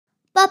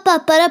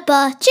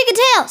Ba-ba-ba-da-ba, Chicken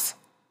Tales!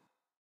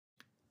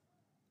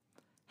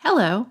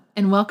 Hello,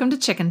 and welcome to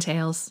Chicken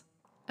Tales.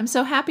 I'm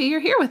so happy you're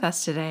here with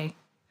us today.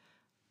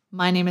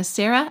 My name is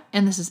Sarah,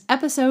 and this is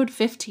episode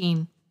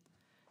 15.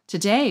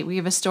 Today, we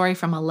have a story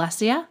from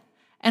Alessia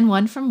and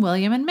one from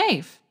William and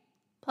Maeve,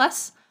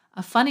 plus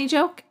a funny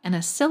joke and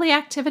a silly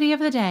activity of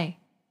the day.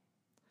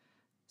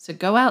 So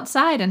go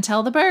outside and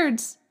tell the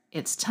birds.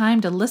 It's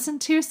time to listen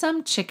to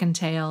some Chicken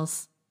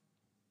Tales.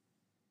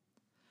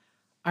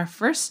 Our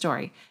first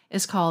story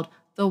is called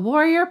The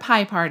Warrior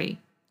Pie Party,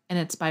 and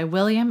it's by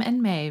William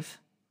and Maeve.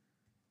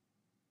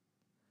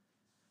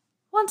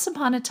 Once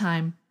upon a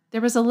time, there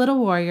was a little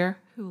warrior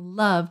who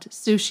loved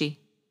sushi.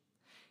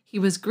 He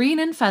was green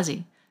and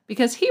fuzzy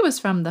because he was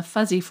from the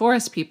Fuzzy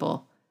Forest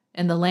people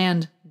in the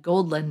land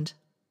Goldland.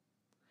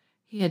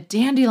 He had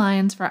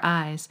dandelions for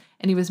eyes,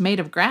 and he was made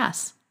of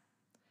grass.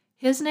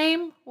 His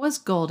name was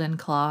Golden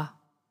Claw.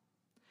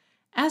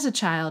 As a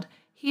child,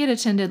 he had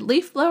attended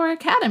Leaf Blower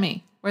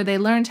Academy, where they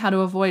learned how to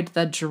avoid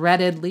the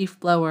dreaded leaf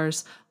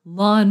blowers,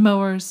 lawn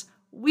mowers,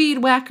 weed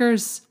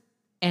whackers,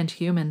 and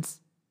humans.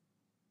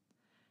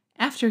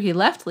 After he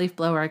left Leaf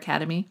Blower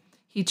Academy,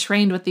 he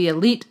trained with the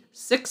elite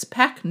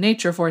Six-Pack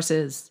Nature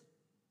Forces.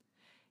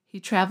 He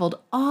traveled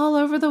all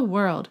over the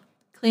world,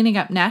 cleaning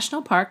up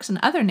national parks and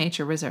other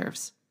nature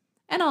reserves,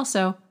 and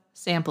also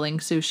sampling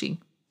sushi.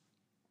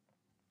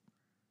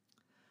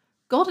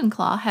 Golden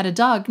Claw had a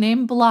dog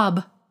named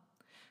Blob.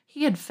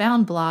 He had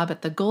found Blob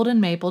at the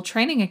Golden Maple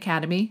Training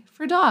Academy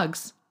for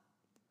dogs.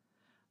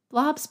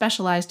 Blob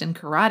specialized in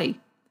karate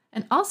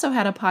and also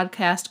had a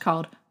podcast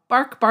called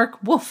Bark Bark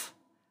Woof,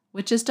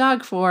 which is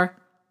dog for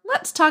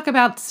Let's Talk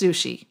About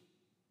Sushi.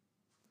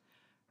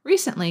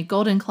 Recently,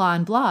 Golden Claw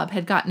and Blob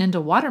had gotten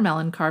into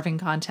watermelon carving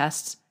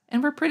contests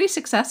and were pretty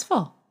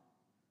successful.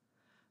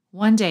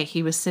 One day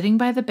he was sitting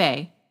by the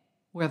bay,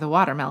 where the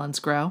watermelons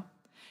grow,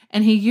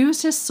 and he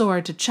used his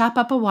sword to chop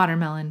up a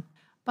watermelon.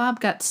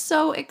 Bob got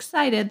so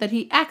excited that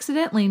he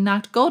accidentally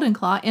knocked Golden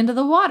Claw into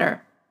the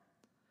water.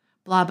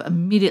 Blob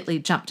immediately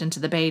jumped into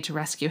the bay to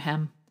rescue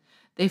him.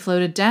 They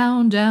floated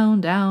down, down,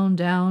 down,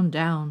 down,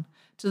 down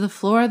to the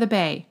floor of the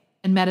bay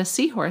and met a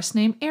seahorse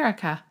named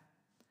Erica.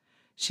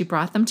 She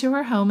brought them to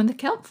her home in the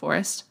kelp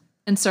forest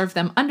and served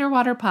them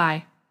underwater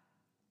pie.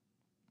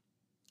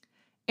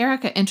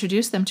 Erica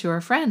introduced them to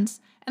her friends,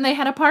 and they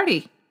had a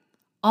party.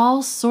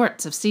 All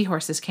sorts of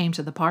seahorses came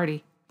to the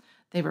party.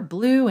 They were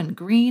blue and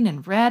green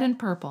and red and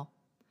purple.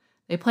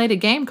 They played a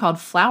game called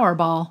Flower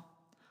Ball.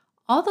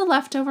 All the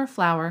leftover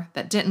flour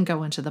that didn't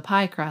go into the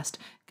pie crust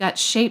got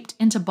shaped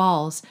into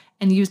balls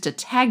and used to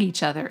tag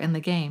each other in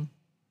the game.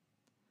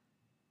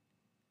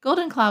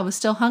 Golden Claw was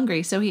still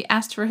hungry, so he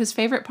asked for his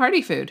favorite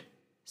party food,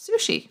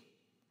 sushi.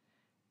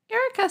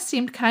 Erica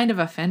seemed kind of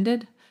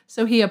offended,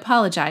 so he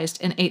apologized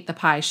and ate the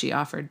pie she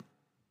offered.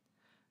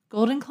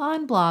 Golden Claw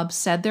and Blob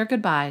said their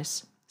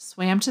goodbyes,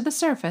 swam to the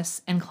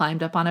surface, and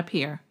climbed up on a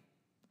pier.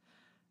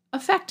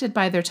 Affected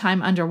by their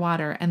time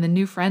underwater and the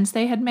new friends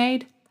they had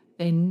made,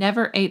 they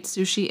never ate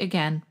sushi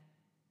again.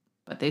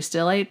 But they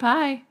still ate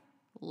pie.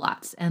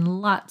 Lots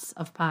and lots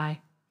of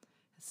pie.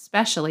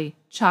 Especially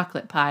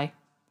chocolate pie.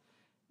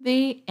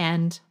 The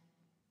end.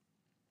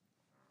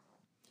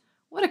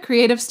 What a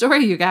creative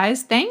story, you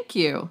guys. Thank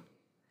you.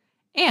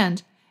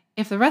 And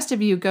if the rest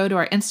of you go to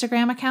our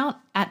Instagram account,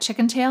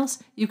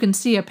 @ChickenTales, you can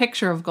see a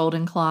picture of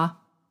Golden Claw.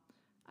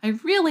 I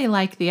really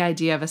like the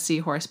idea of a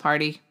seahorse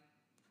party.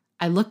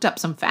 I looked up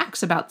some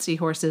facts about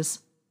seahorses.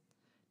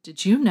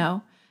 Did you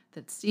know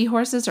that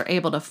seahorses are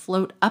able to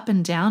float up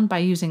and down by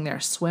using their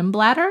swim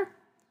bladder,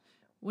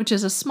 which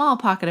is a small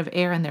pocket of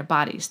air in their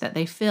bodies that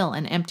they fill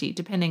and empty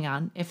depending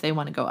on if they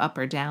want to go up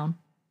or down?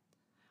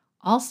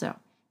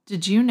 Also,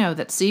 did you know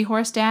that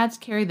seahorse dads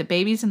carry the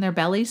babies in their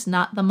bellies,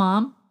 not the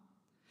mom?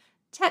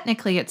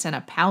 Technically, it's in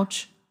a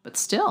pouch, but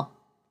still.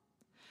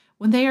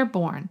 When they are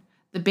born,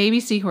 the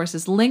baby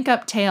seahorses link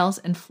up tails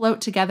and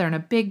float together in a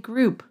big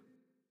group.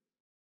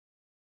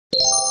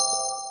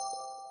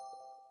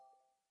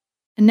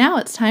 And now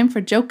it's time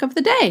for Joke of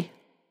the Day.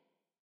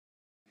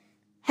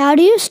 How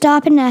do you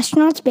stop an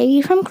astronaut's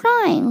baby from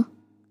crying?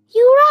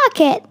 You rock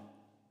it!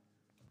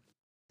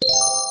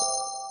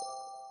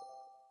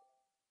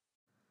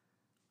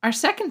 Our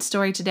second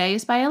story today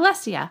is by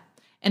Alessia,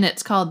 and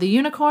it's called The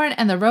Unicorn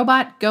and the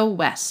Robot Go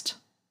West.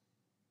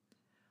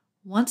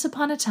 Once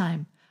upon a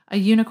time, a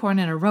unicorn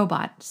and a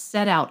robot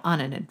set out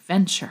on an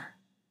adventure.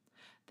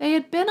 They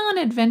had been on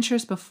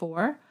adventures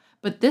before,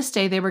 but this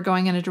day they were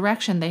going in a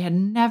direction they had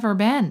never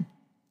been.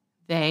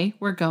 They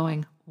were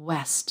going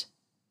west.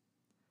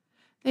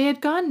 They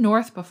had gone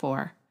north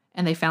before,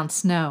 and they found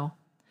snow.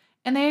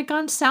 And they had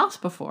gone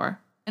south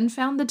before, and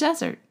found the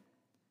desert.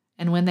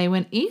 And when they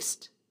went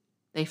east,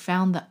 they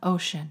found the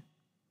ocean.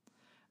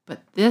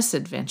 But this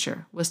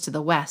adventure was to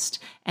the west,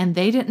 and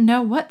they didn't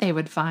know what they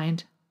would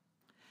find.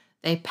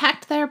 They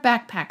packed their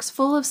backpacks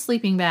full of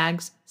sleeping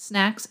bags,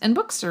 snacks, and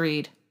books to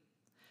read.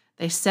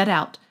 They set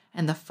out,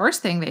 and the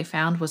first thing they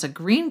found was a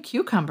green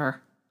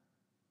cucumber.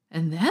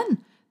 And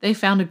then they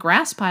found a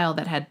grass pile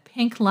that had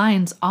pink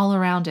lines all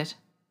around it.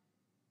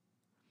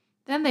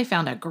 Then they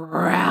found a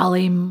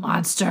growly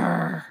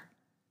monster.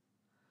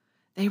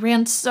 They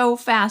ran so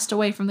fast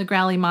away from the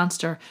growly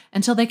monster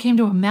until they came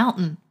to a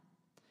mountain.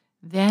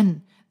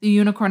 Then the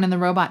unicorn and the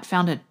robot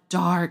found a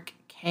dark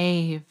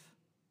cave.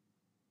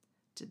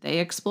 Did they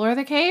explore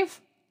the cave?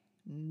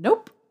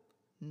 Nope,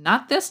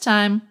 not this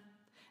time.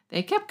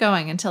 They kept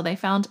going until they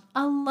found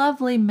a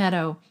lovely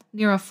meadow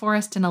near a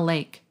forest and a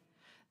lake.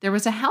 There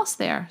was a house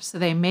there, so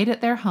they made it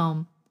their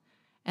home,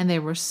 and they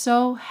were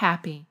so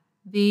happy.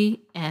 The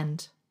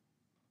end.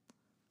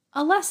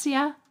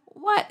 Alessia,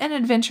 what an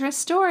adventurous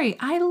story.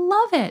 I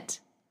love it.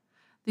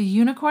 The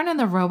unicorn and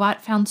the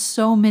robot found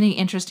so many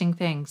interesting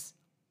things.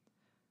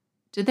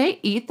 Did they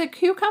eat the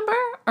cucumber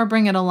or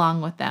bring it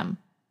along with them?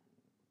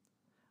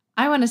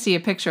 I want to see a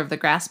picture of the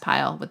grass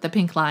pile with the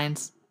pink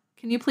lines.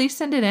 Can you please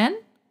send it in?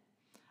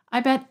 I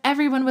bet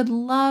everyone would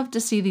love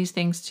to see these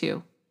things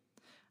too.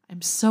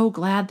 I'm so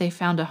glad they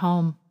found a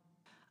home.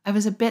 I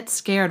was a bit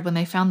scared when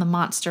they found the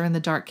monster in the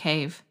dark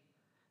cave.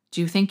 Do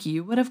you think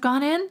you would have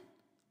gone in?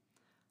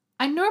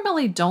 I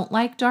normally don't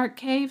like dark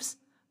caves,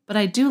 but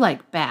I do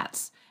like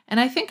bats, and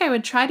I think I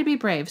would try to be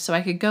brave so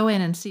I could go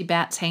in and see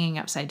bats hanging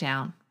upside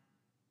down.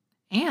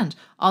 And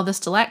all the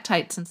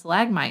stalactites and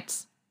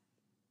stalagmites.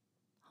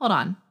 Hold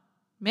on,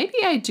 maybe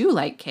I do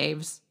like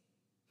caves.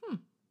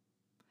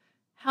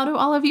 How do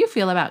all of you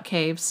feel about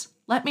caves?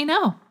 Let me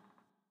know.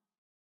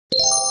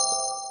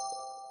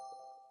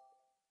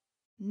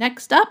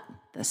 Next up,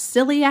 the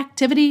silly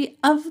activity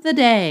of the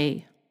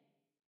day.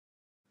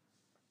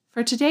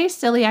 For today's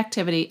silly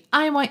activity,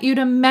 I want you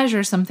to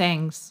measure some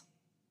things.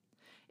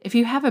 If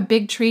you have a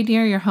big tree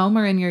near your home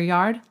or in your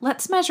yard,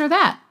 let's measure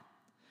that.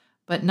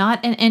 But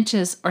not in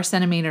inches or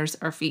centimeters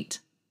or feet.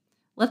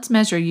 Let's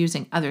measure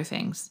using other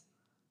things,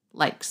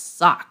 like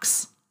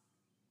socks.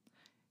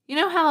 You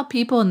know how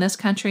people in this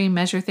country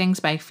measure things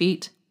by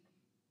feet?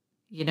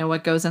 You know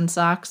what goes in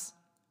socks?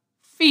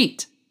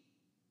 Feet.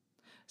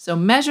 So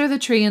measure the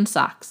tree in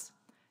socks.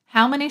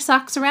 How many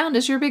socks around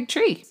is your big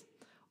tree?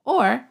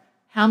 Or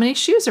how many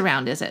shoes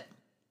around is it?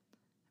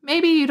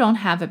 Maybe you don't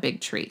have a big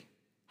tree.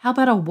 How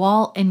about a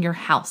wall in your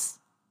house?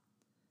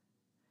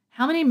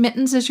 How many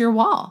mittens is your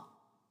wall?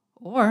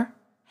 Or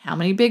how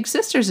many big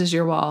sisters is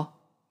your wall?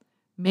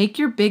 Make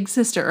your big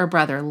sister or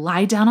brother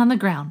lie down on the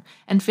ground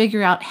and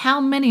figure out how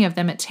many of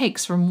them it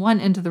takes from one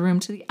end of the room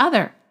to the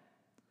other.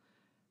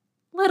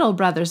 Little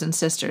brothers and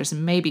sisters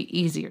may be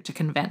easier to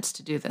convince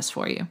to do this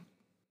for you.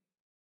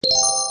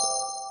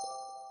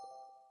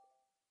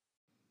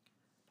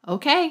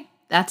 Okay,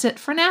 that's it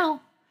for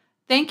now.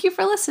 Thank you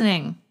for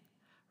listening.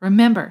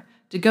 Remember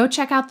to go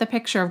check out the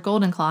picture of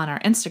Golden Claw on our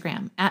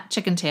Instagram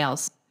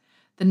 @ChickenTales.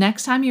 The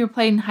next time you are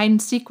playing hide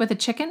and seek with a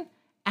chicken,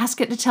 ask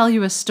it to tell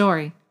you a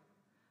story.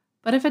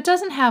 But if it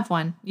doesn't have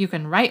one, you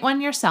can write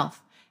one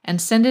yourself and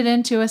send it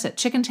in to us at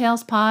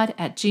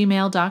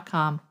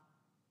chickentailspod@gmail.com.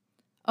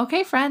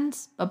 Okay,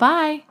 friends,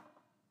 bye-bye.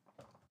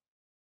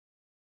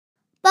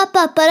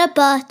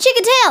 Ba-ba-ba-da-ba,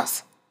 Chicken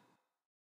Tales!